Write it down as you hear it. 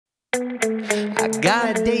I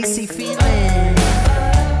got a Daisy feeling.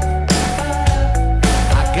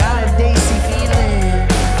 I got a Daisy feeling.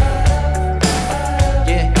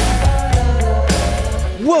 Yeah.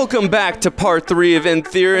 Welcome back to part 3 of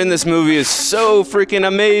ENTHIRAN. This movie is so freaking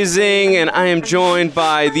amazing, and I am joined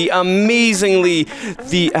by the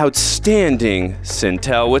outstanding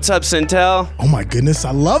SYNTELL. What's up, SYNTELL? Oh my goodness,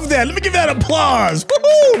 I love that. Let me give that applause.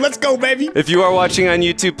 Woohoo! Let's go, baby. If you are watching on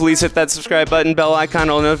YouTube, please hit that subscribe button, bell icon,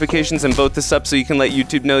 all notifications, and vote this up so you can let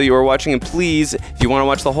YouTube know you are watching. And please, if you want to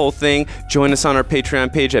watch the whole thing, join us on our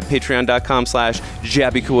Patreon page at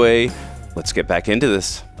patreon.com/Jaby KOAY. Let's get back into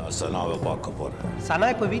this. Sana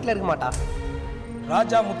ipo veetla irukka maata.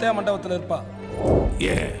 Raja muthaya mandavathila irpa.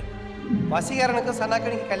 Yeah. Vasigaranukku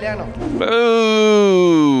Sanakku kalyanam.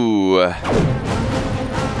 Ooh.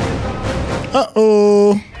 Uh-oh.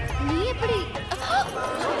 Nee eppadi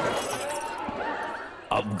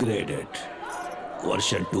upgraded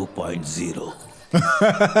version 2.0.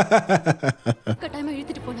 கட்டாயமா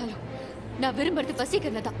இழுத்துட்டு போனாலும் நான் விரும்பறது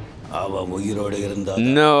வசீகரணதா. அவ உயிரோட இருந்தா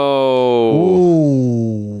No.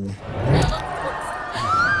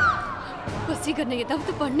 வசீகரண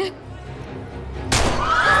ஏதாவது பண்ணு.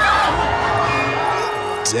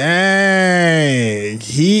 Dang,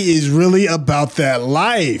 he is really about that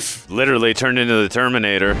life. Literally turned into the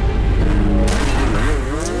Terminator.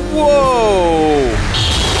 Whoa!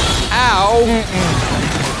 Ow!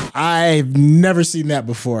 I've never seen that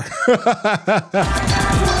before.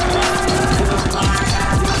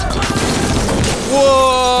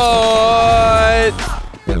 What?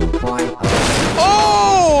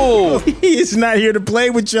 Oh! He is not here to play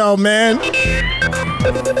with y'all, man.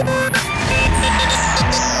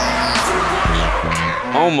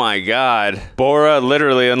 Oh my God. Bora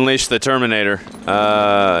literally unleashed the Terminator.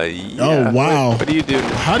 Yeah. Oh, wow. What do you do?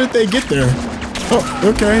 How did they get there? Oh,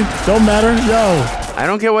 okay. Don't matter. Yo. I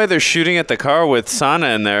don't get why they're shooting at the car with Sana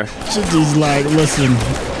in there. He's like, listen,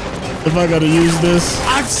 if I gotta use this.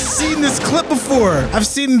 I've seen this clip before. I've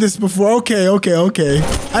seen this before. Okay. I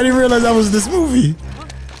didn't realize that was this movie.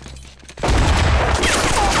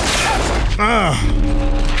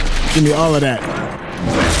 Give me all of that.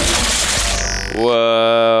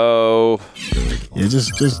 Whoa. Yeah, just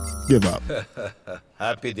give up.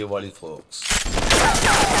 Happy Diwali, folks.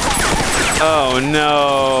 Oh no.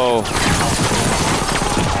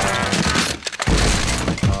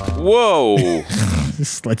 Whoa.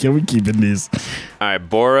 It's like, yeah, we keeping these. All right,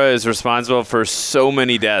 Bora is responsible for so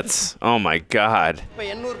many deaths. Oh my God. இப்ப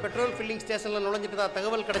Ennore petrol filling ஸ்டேஷன்ல நுழைஞ்சிட்டதா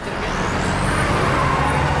தகவல் கிடைச்சிருக்கு.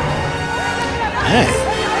 Man,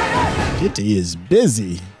 Kitty is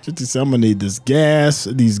busy. Kitty said, I'm gonna need this gas,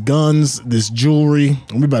 these guns, this jewelry.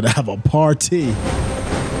 And we about to have a party.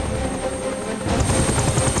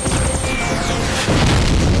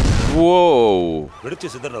 Whoa.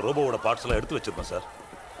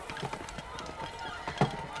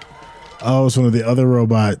 Oh, it's one of the other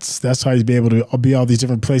robots. That's how he'd be able to be all these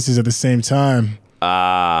different places at the same time.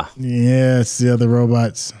 Ah. Yeah, it's the other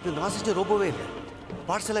robots. இந்த narcissist ரோபோவே இல்ல.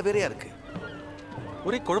 Parts எல்லாம் வேறயா இருக்கு.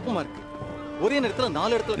 ஒரே குழப்பமா இருக்கு. ஒரே நேரத்துல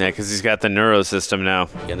 4 இடத்துல. Yeah, because he's got the neuro system now.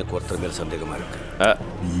 எனக்கு ஒருத்தர் மேல சந்தேகமா இருக்கு.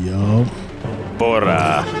 Yup. Bora.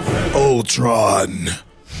 Ultron.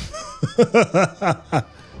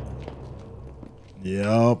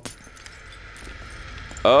 Yup.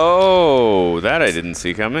 Oh, that I didn't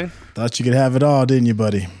see coming. Thought you could have it all, didn't you,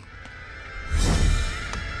 buddy?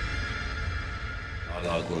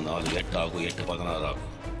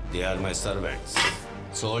 They are my servants,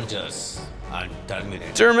 soldiers, and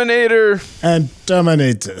Terminator. Terminator. And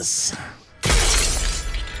Terminators.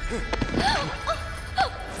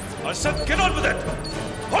 I said, get on with it!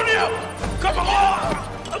 Hurry up! Come on!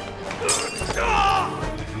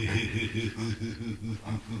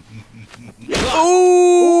 Ooh!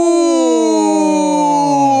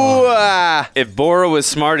 If Bora was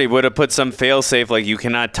smart, he would have put some failsafe like "you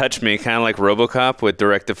cannot touch me," kind of like RoboCop with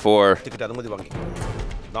Directive 4.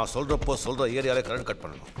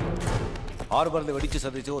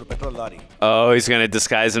 Oh, he's gonna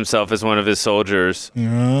disguise himself as one of his soldiers.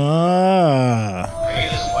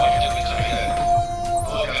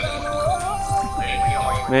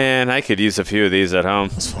 Man, I could use a few of these at home.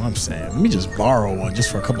 That's what I'm saying. Let me just borrow one just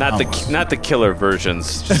for a couple hours. Not the killer versions,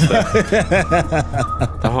 just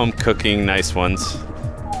the home cooking nice ones.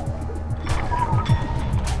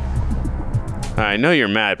 I know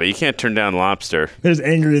you're mad, but you can't turn down lobster. There's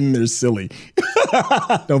angry and there's silly.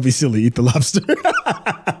 Don't be silly. Eat the lobster.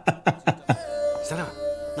 Sana,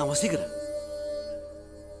 na vasigara.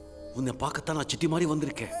 Unna paakatha na chitti mari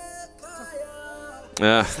vandirukken.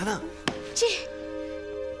 Sana.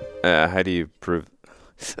 How do you prove?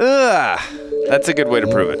 That's a good way to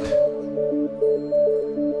prove it.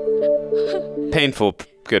 Painful,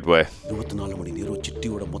 good way. 24 மணி நேரம்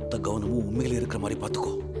சிட்டியோட மொத்த கவனமும் உண்மையிலே இருக்கிற மாதிரி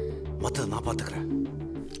பார்த்துக்கோ. மத்தத நான் பார்த்துக்கறேன்.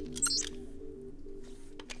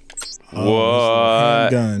 What?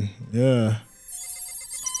 Gun. Yeah.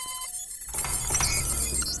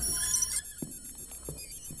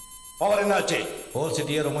 Power என்னாச்சு? ஹோல்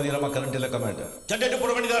சிட்டியே ரொம்ப நேரமா கரண்ட் இல்ல கமாண்ட். ஜெனரேட்டர்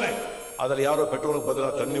போட வேண்டியதானே? அதுல யாரோ பெட்ரோலுக்கு பதிலா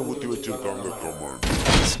தண்ணி ஊத்தி வச்சிருக்காங்க command.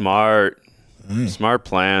 Smart. Smart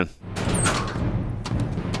plan.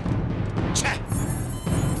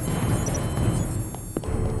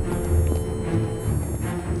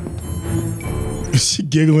 Is she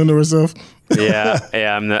giggling to herself?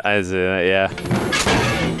 Yeah, I'm not, yeah.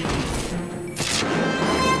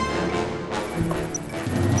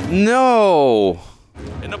 No.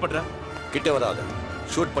 என்ன பண்ற? கிட்ட வராத.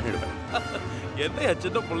 ஷூட் பண்ணிடுவேன். என்னைய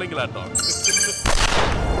சின்ன புள்ளைங்களாட்டம்.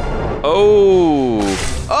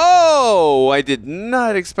 Oh, I did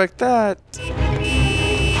not expect that.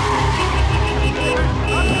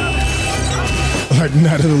 Like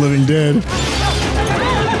Night of the Living Dead.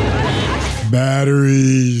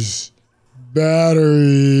 Batteries.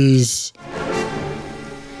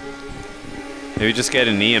 Maybe just get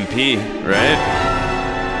an EMP, right?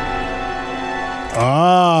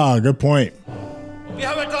 Good point. We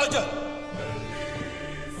have a target.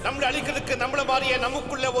 நம்மள அழிக்கிறதுக்கு நம்மள மாதிரியே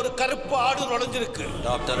நமக்குள்ள ஒரு கருப்பு ஆடு நுழைஞ்சிருக்கு.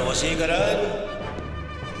 டாக்டர் வசீகரன்,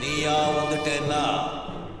 நீயா வந்துட்டேன்னா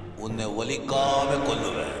உன்னை ஒலிக்காம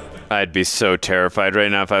கொல்லுவேன். I'd be so terrified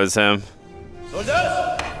right now if I was him. Soldiers,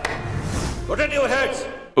 rotate your heads.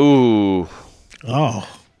 Ooh. Oh.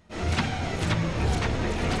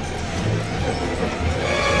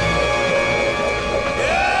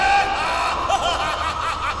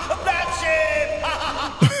 That's it.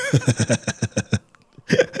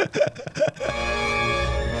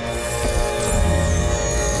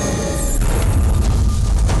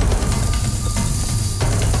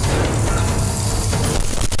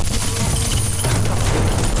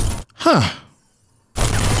 Huh.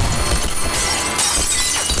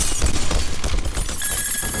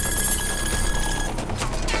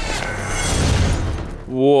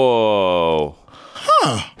 Whoa.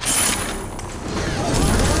 Huh.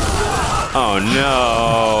 Oh no.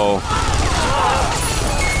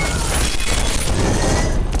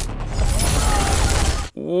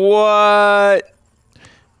 What?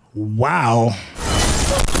 Wow.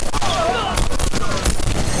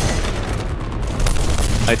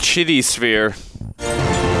 A chitty sphere.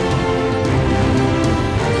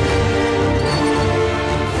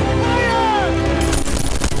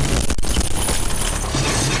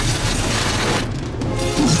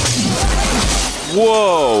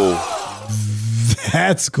 Whoa.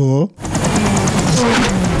 That's cool.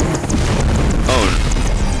 Oh.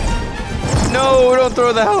 No, don't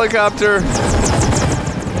throw the helicopter.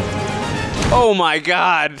 Oh my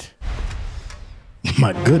God.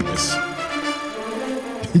 My goodness.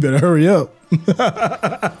 You better hurry up.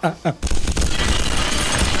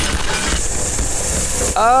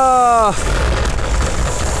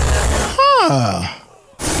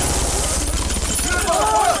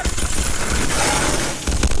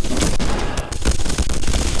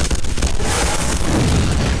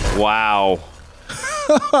 Wow.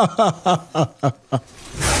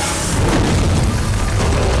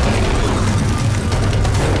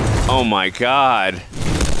 Oh my God.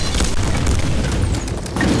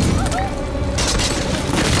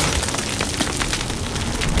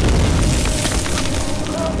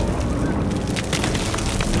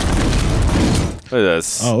 Look at this.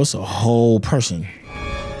 Oh, it's a whole person.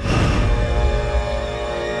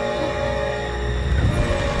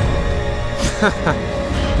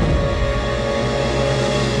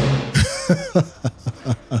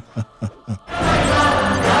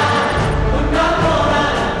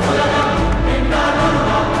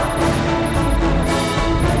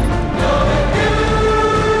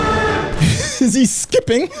 Is he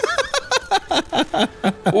skipping?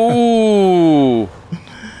 Ooh.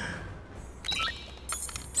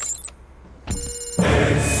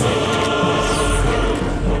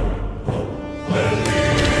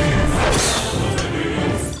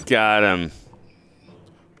 Got him.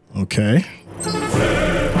 Okay.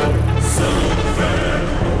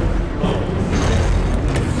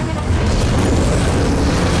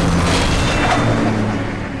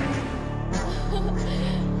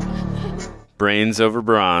 Brains over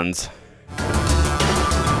bronze.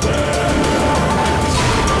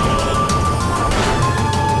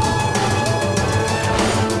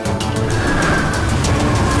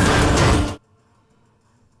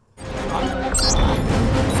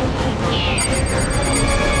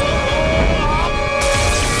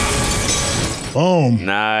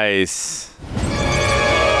 Nice.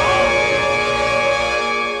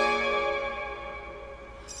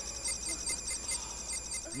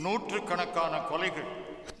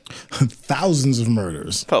 Thousands of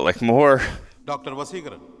murders. Felt like more. Dr.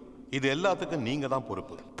 Vasigaran, இது எல்லாத்துக்கும் நீங்க தான்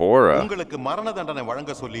பொறுப்பு. Bora. உங்களுக்கு மரண தண்டனை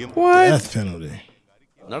வழங்க சொல்லியும் Death penalty.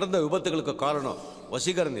 நடந்த விபத்துகளுக்கு காரணம்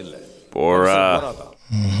வசீகரன் இல்ல. Bora.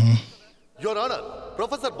 Your Honor,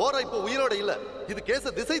 Professor Bora இப்போ உயிரோட இல்ல. இது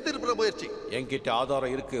கேஸ திசை திருப்புற முயற்சி. என்கிட்ட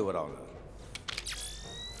ஆதாரம் இருக்கு Your Honor.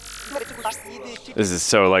 This is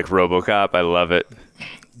so like RoboCop. I love it.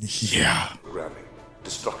 Yeah.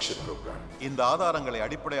 Destruction program. இந்த ஆதாரங்களை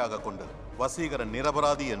அடிப்படையாக கொண்டு வசீகரன்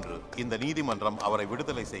நிரபராதி என்று இந்த நீதிமன்றம் அவரை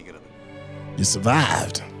விடுதலை செய்கிறது. You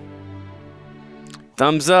survived.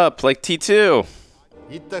 Thumbs up, like T2.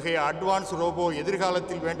 இத்தகைய அட்வான்ஸ் ரோபோ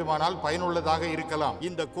எதிர்காலத்தில் வேண்டுமானால் பயனுள்ளதாக இருக்கலாம்.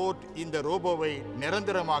 இந்த கோர்ட் இந்த ரோபோவை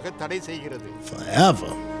நிரந்தரமாக தடை செய்கிறது.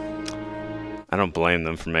 Forever. I don't blame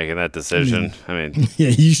them for making that decision. I mean,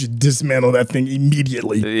 yeah, you should dismantle that thing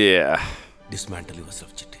immediately. Yeah. Dismantle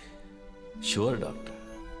yourself, Chitti. Sure, doctor.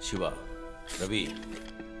 Shiva, Ravi,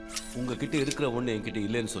 உங்ககிட்ட இருக்கிற ஒண்ணு என்கிட்ட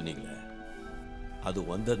இல்லைன்னு சொன்னீங்களே. அது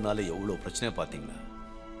வந்ததனால எவ்வளவு பிரச்சனை பாத்தீங்களா?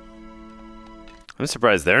 I'm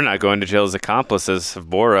surprised they're not going to jail as accomplices of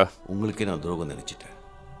Bora. உங்களுக்கே நான் துரோகம் நினைச்சிட்டேன்.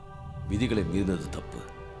 விதிகளை மீறினது தப்பு.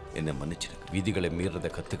 என்னை மன்னிச்சிடுங்க. விதிகளை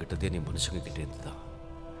மீறதை கத்துக்கிட்டதே நீ மனுஷங்க கிட்ட இருந்து தான்.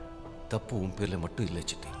 தப்பு உன் பேர்ல மட்டும் இல்லை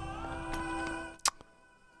city.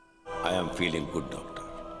 I am feeling good, doctor.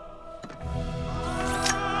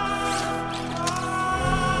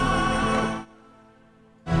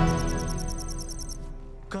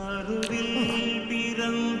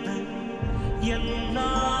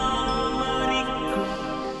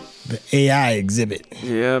 The AI exhibit.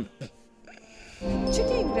 Yep.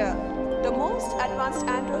 Chitingra, the most advanced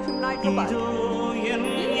android humanoid robot.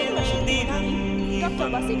 Dr.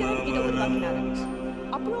 Vasigaran இதை உருவாக்கினாரு.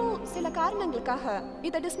 அப்புறம் சில காரணங்களுக்காக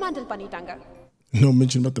இதை டிஸ்மேண்டில் பண்ணிட்டாங்க. No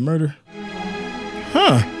mention about the murder.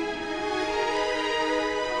 Huh.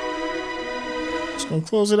 Just gonna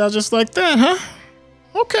close it out just like that, huh?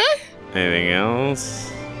 Okay. Anything else?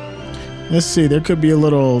 Let's see. There could be a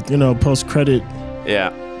little, post-credit. Yeah.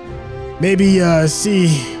 Maybe see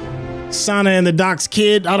Sana and the Doc's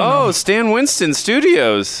kid. I don't know. Oh, Stan Winston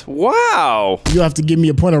Studios. Wow. You have to give me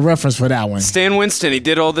a point of reference for that one. Stan Winston, he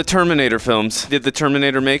did all the Terminator films. Did the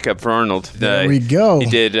Terminator makeup for Arnold. There we go. He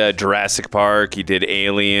did Jurassic Park. He did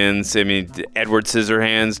Aliens. I mean, Edward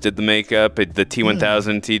Scissorhands did the makeup. The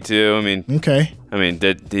T-1000, T2. I mean, okay.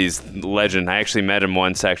 He's legend. I actually met him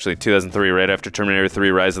once, 2003, right after Terminator 3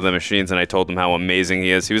 Rise of the Machines, and I told him how amazing he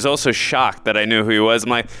is. He was also shocked that I knew who he was. I'm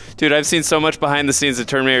like, dude, I've seen so much behind the scenes of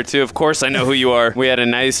Terminator 2. Of course I know who you are. We had a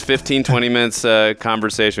nice 15, 20 minutes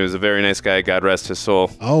conversation. He was a very nice guy. God rest his soul.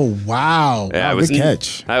 Oh, wow. Yeah, good catch.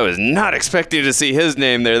 I was not expecting to see his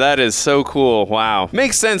name there. That is so cool. Wow.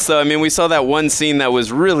 Makes sense, though. I mean, we saw that one scene that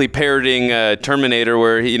was really parodying Terminator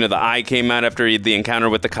where, the eye came out after the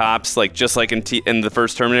encounter with the cops, just like in the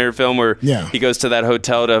first Terminator film where he goes to that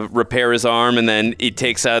hotel to repair his arm and then he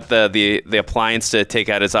takes out the appliance to take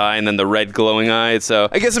out his eye and then the red glowing eye. So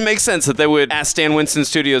I guess it makes sense that they would ask Stan Winston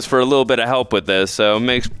Studios for a little bit of help with this. So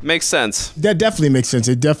makes sense. That definitely makes sense.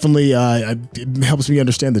 It definitely it helps me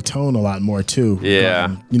understand the tone a lot more too.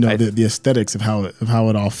 Yeah. The aesthetics of how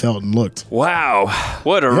it all felt and looked. Wow.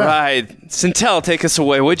 What a ride. SYNTELL, take us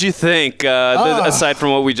away. What'd you think, aside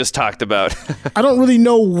from what we just talked about? I don't really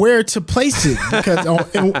know where to place it because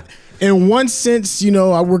in one sense,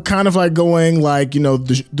 we're kind of like going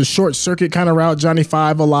the short circuit kind of route, Johnny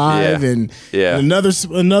Five Alive, and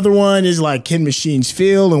another one is like, can machines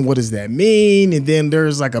feel, and what does that mean? And then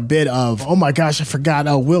there's like a bit of, oh my gosh, I forgot.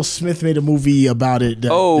 Will Smith made a movie about it.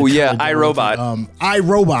 iRobot.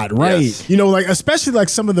 iRobot, right? Yes. Especially like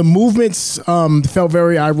some of the movements felt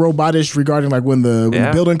very iRobotish regarding like when the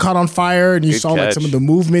building caught on fire and you saw like some of the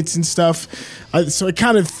movements and stuff. So it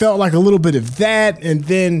kind of felt like a little bit of that, and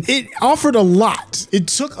then it offered a lot. It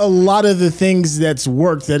took a lot of the things that's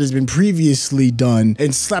worked that has been previously done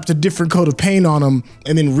and slapped a different coat of paint on them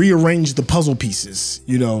and then rearranged the puzzle pieces,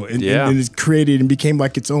 and it created and became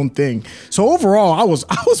like its own thing. So overall, I was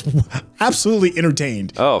absolutely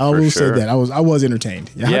entertained. Oh, I will say that. I was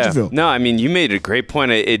entertained. How'd you feel? No, I mean, you made a great point.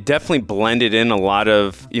 It definitely blended in a lot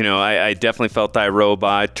of, I definitely felt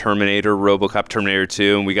iRobot, Terminator, RoboCop, Terminator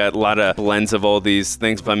 2, and we got a lot of blends of all these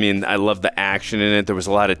things. But I mean, I love the action in it. There was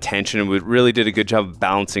a lot of tension tension. We really did a good job of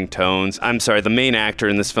balancing tones. I'm sorry, the main actor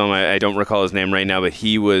in this film, I don't recall his name right now, but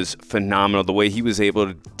he was phenomenal. The way he was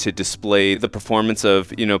able to display the performance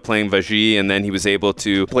of, you know, playing Vajee, and then he was able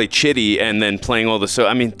to play Chitty, and then playing all the, so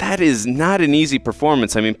I mean, that is not an easy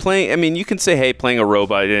performance. I mean, you can say, hey, playing a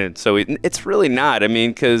robot, so it's really not. I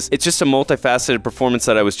mean, because it's just a multifaceted performance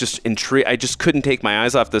that I was just intrigued. I just couldn't take my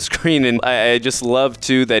eyes off the screen, and I just love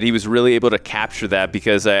too that he was really able to capture that,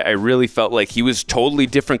 because I really felt like he was totally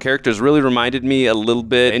different characters. Really reminded me a little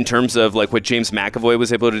bit in terms of like what James McAvoy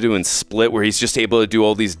was able to do in Split, where he's just able to do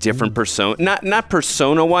all these different not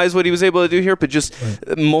persona-wise what he was able to do here, but just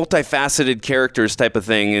multifaceted characters type of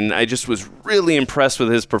thing. And I just was really impressed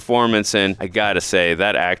with his performance. And I gotta say,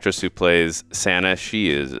 that actress who plays Santa, she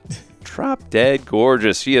is drop dead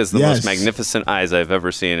gorgeous. She has the most magnificent eyes I've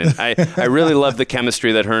ever seen, and I really love the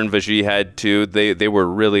chemistry that her and Vajee had too. They were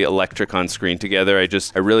really electric on screen together.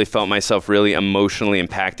 I really felt myself really emotionally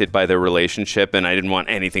impacted by their relationship, and I didn't want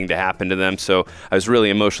anything to happen to them, so I was really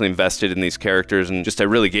emotionally invested in these characters, and just I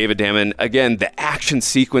really gave a damn. And again, the action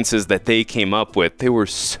sequences that they came up with, they were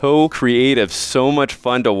so creative, so much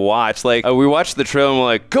fun to watch. Like we watched the trailer and we're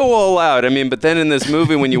like, go all out. I mean, but then in this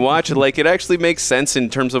movie, when you watch it, like it actually makes sense in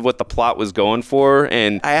terms of what the plot was going for.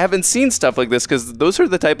 And I haven't seen stuff like this, because those are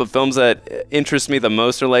the type of films that interest me the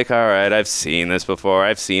most. Are like, all right, I've seen this before,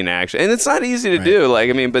 I've seen action, and it's not easy to do. Like,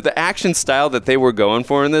 I mean, but the action style that they were going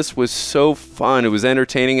for in this was so fun. It was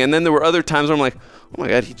entertaining. And then there were other times where I'm like, oh my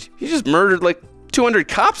god, he just murdered like 200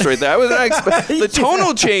 cops right there. I was not expecting the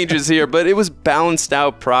tonal changes here, but it was balanced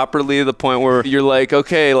out properly to the point where you're like,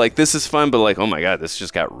 okay, like this is fun, but like, oh my god, this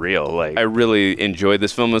just got real. Like, I really enjoyed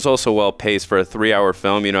this film. It was also well paced for a 3-hour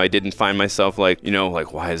film. You know, I didn't find myself like, you know,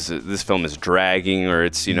 like why is this film is dragging, or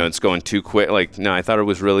it's, you know, it's going too quick. Like, no, I thought it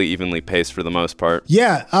was really evenly paced for the most part.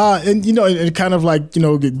 Yeah, and you know, it kind of like, you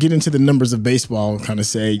know, get into the numbers of baseball, kind of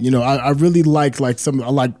say, you know, I really like a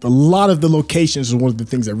lot of the locations was one of the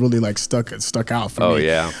things that really like stuck out for me. Oh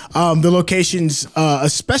yeah. The locations,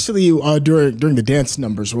 especially during the dance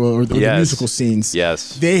numbers or the musical scenes.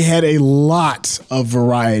 Yes. They had a lot of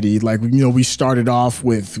variety. Like, you know, we started off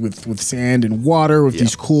with sand and water with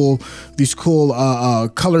these cool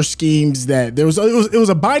color schemes. That it was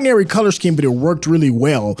a binary color scheme, but it worked really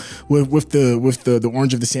well with the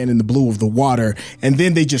orange of the sand and the blue of the water. And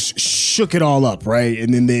then they just shook it all up, right?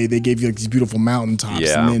 And then they gave you like these beautiful mountaintops.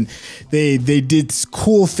 Yeah. And then they did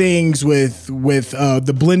cool things with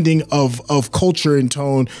the blending of culture and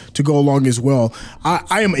tone to go along as well.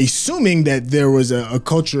 I am assuming that there was a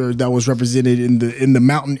culture that was represented in the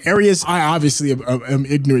mountain areas. I obviously am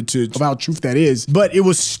ignorant of how true that is, but it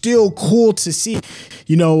was still cool to see.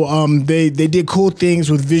 You know, they did cool things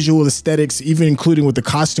with visual aesthetics, even including with the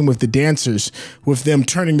costume with the dancers, with them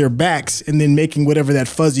turning their backs and then making whatever that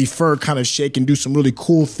fuzzy fur kind of shake and do some really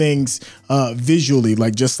cool things visually,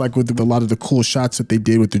 like just like with a lot of the cool shots that they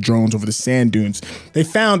did with the drones over the sand dunes. They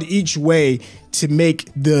found each way to make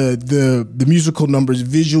the musical numbers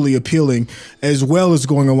visually appealing, as well as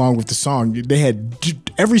going along with the song. They had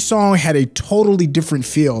every song had a totally different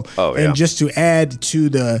feel. Oh, yeah. And just to add to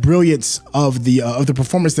the brilliance of the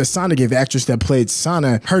performance that Sana gave, the actress that played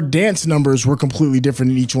Sana, her dance numbers were completely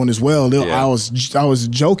different in each one as well. Yeah. I was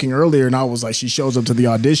joking earlier, and I was like, she shows up to the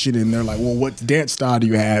audition, and they're like, well, what dance style do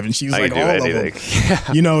you have? And she was like, all of them.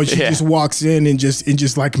 Yeah. You know, and she just walks in and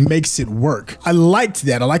just like makes it work. I liked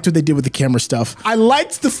that. I liked what they did with the camera stuff. I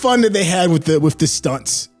liked the fun that they had with the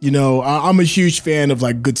stunts. You know, I'm a huge fan of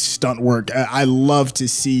like good stunt work. I love to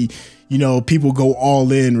see, you know, people go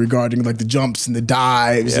all in regarding like the jumps and the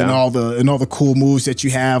dives and all the cool moves that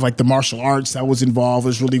you have. Like the martial arts that was involved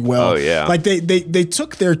was really well. Oh yeah. Like they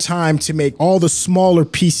took their time to make all the smaller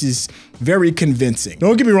pieces very convincing.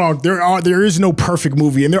 Don't get me wrong, there is no perfect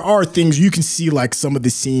movie, and there are things you can see, like some of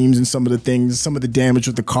the seams and some of the things, some of the damage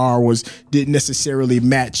with the car didn't necessarily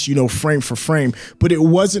match, you know, frame for frame, but it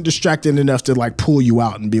wasn't distracting enough to like pull you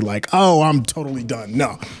out and be like, oh, I'm totally done.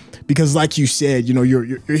 No. Because like you said, you know,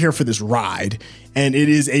 you're here for this ride, and it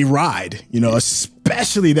is a ride, you know,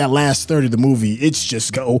 especially that last third of the movie. It's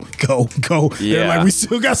just go. Yeah. They're like, we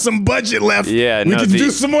still got some budget left. Yeah, we can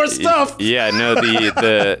do some more stuff. Yeah, no,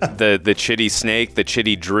 the chitty snake, the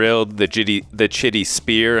chitty drilled, the chitty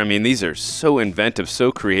spear. I mean, these are so inventive,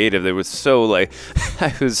 so creative. They were so like,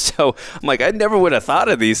 I'm like, I never would have thought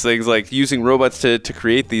of these things, like using robots to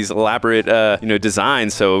create these elaborate, you know,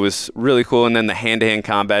 designs. So it was really cool. And then the hand-to-hand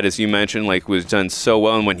combat, as you mentioned, like was done so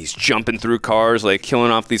well. And when he's jumping through cars, stars, like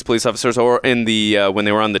killing off these police officers, or in the when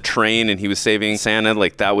they were on the train and he was saving Santa,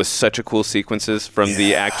 like that was such a cool sequences from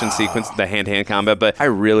the action sequence, the hand-to-hand combat. But I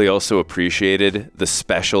really also appreciated the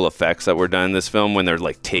special effects that were done in this film when they're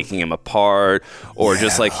like taking him apart, or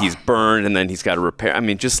just like he's burned and then he's got to repair. I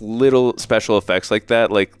mean, just little special effects like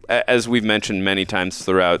that. Like as we've mentioned many times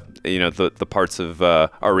throughout, you know, the parts of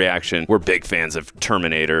our reaction, we're big fans of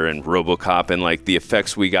Terminator and RoboCop, and like the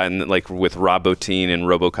effects we got in, like with Rob Bottin in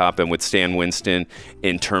RoboCop and with Stan Winston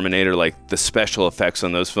in Terminator, like the special effects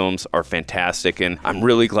on those films are fantastic. And I'm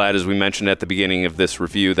really glad, as we mentioned at the beginning of this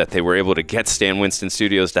review, that they were able to get Stan Winston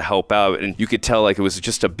Studios to help out, and you could tell like it was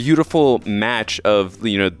just a beautiful match of,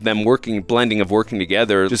 you know, them working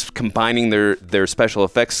together, just combining their special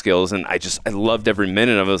effects skills. And I loved every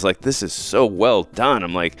minute of it. I was like, this is so well done.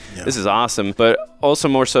 I'm like, this is awesome. But also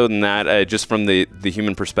more so than that, just from the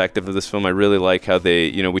human perspective of this film, I really like how they,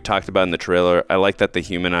 you know, we talked about in the trailer, I like that they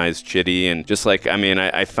humanized Chitty, and just like, I mean,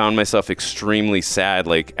 I found myself extremely sad,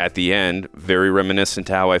 like at the end, very reminiscent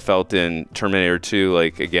to how I felt in Terminator 2,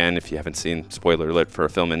 like again, if you haven't seen, spoiler alert for a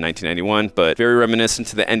film in 1991, but very reminiscent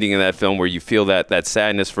to the ending of that film where you feel that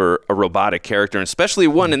sadness for a robotic character, and especially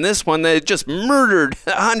one in this one that just murdered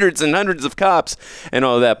hundreds and hundreds of cops and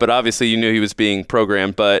all of that, but obviously you knew he was being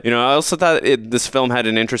programmed. But, you know, I also thought this film had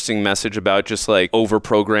an interesting message about just like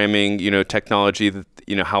over-programming, you know, technology, that,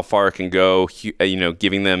 you know, how far it can go, you know,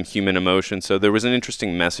 giving them human emotion. So there was an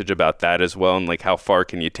interesting message about that as well, and like how far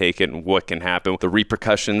can you take it and what can happen, the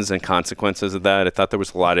repercussions and consequences of that. I thought there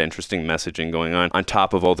was a lot of interesting messaging going on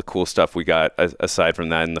top of all the cool stuff we got aside from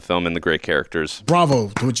that in the film and the great characters. Bravo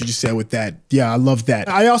to what you just said with that. Yeah, I love that.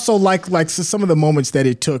 I also like some of the moments that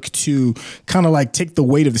it took to kind of like take the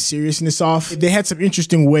weight of the seriousness off. They had some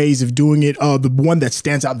interesting ways of doing it. The one that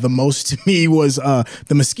stands out the most to me was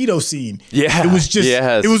the mosquito scene. Yeah, it was just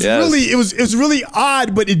it was really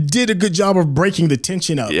odd, but it did a good job of breaking the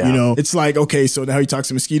tension up. You know, it's like, okay, so now he talks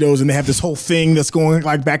to mosquitoes, and they have this whole thing that's going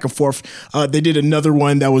like back and forth. They did another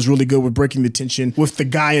one that was really good with breaking the tension with the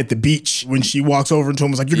guy at the beach when she walks over to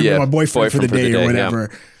him, was like, "You're gonna be my boyfriend for the day," or whatever.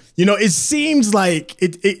 Yeah. You know, it seems like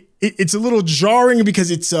it's a little jarring because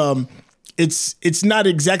it's not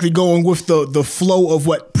exactly going with the flow of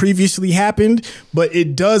what previously happened, but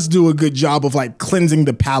it does do a good job of like cleansing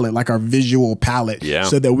the palette, like our visual palette,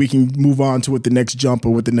 so that we can move on to what the next jump or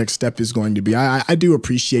what the next step is going to be. I do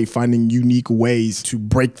appreciate finding unique ways to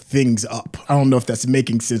break things up. I don't know if that's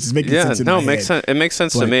making sense. It's making sense in my head. It makes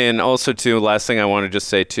sense to me. And also too, last thing I want to just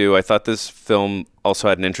say too, I thought this film also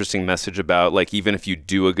had an interesting message about, like, even if you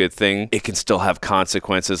do a good thing, it can still have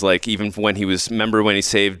consequences. Like, even when remember when he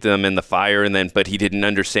saved them in the fire, and then, but he didn't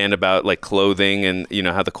understand about, like, clothing and, you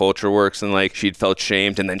know, how the culture works, and, like, she'd felt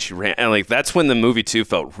shamed, and then she ran, and, like, that's when the movie, too,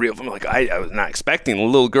 felt real. I'm like, I was not expecting a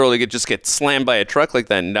little girl to just get slammed by a truck like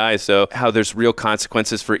that and die. So, how there's real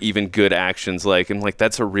consequences for even good actions, like, and, like,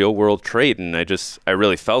 that's a real-world trait, and I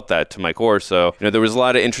really felt that to my core. So, you know, there was a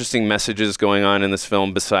lot of interesting messages going on in this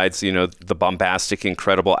film besides, you know, the bombastic,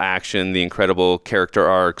 incredible action, the incredible character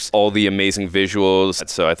arcs, all the amazing visuals.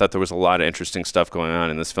 So I thought there was a lot of interesting stuff going on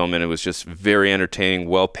in this film, and it was just very entertaining,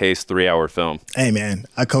 well-paced 3-hour film. Hey man,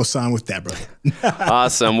 I co-sign with that, brother.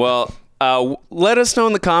 Awesome. Well, let us know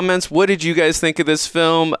in the comments, what did you guys think of this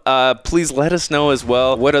film? Please let us know as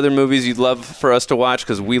well what other movies you'd love for us to watch,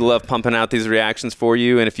 because we love pumping out these reactions for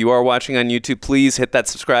you. And if you are watching on YouTube, please hit that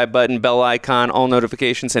subscribe button, bell icon, all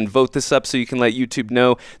notifications, and vote this up so you can let YouTube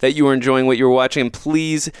know that you are enjoying what you're watching. And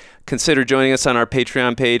please consider joining us on our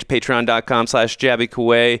Patreon page, patreon.com/Jaby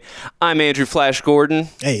KOAY. I'm Andrew Flash Gordon.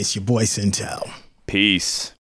 Hey, it's your boy SYNTELL. Peace.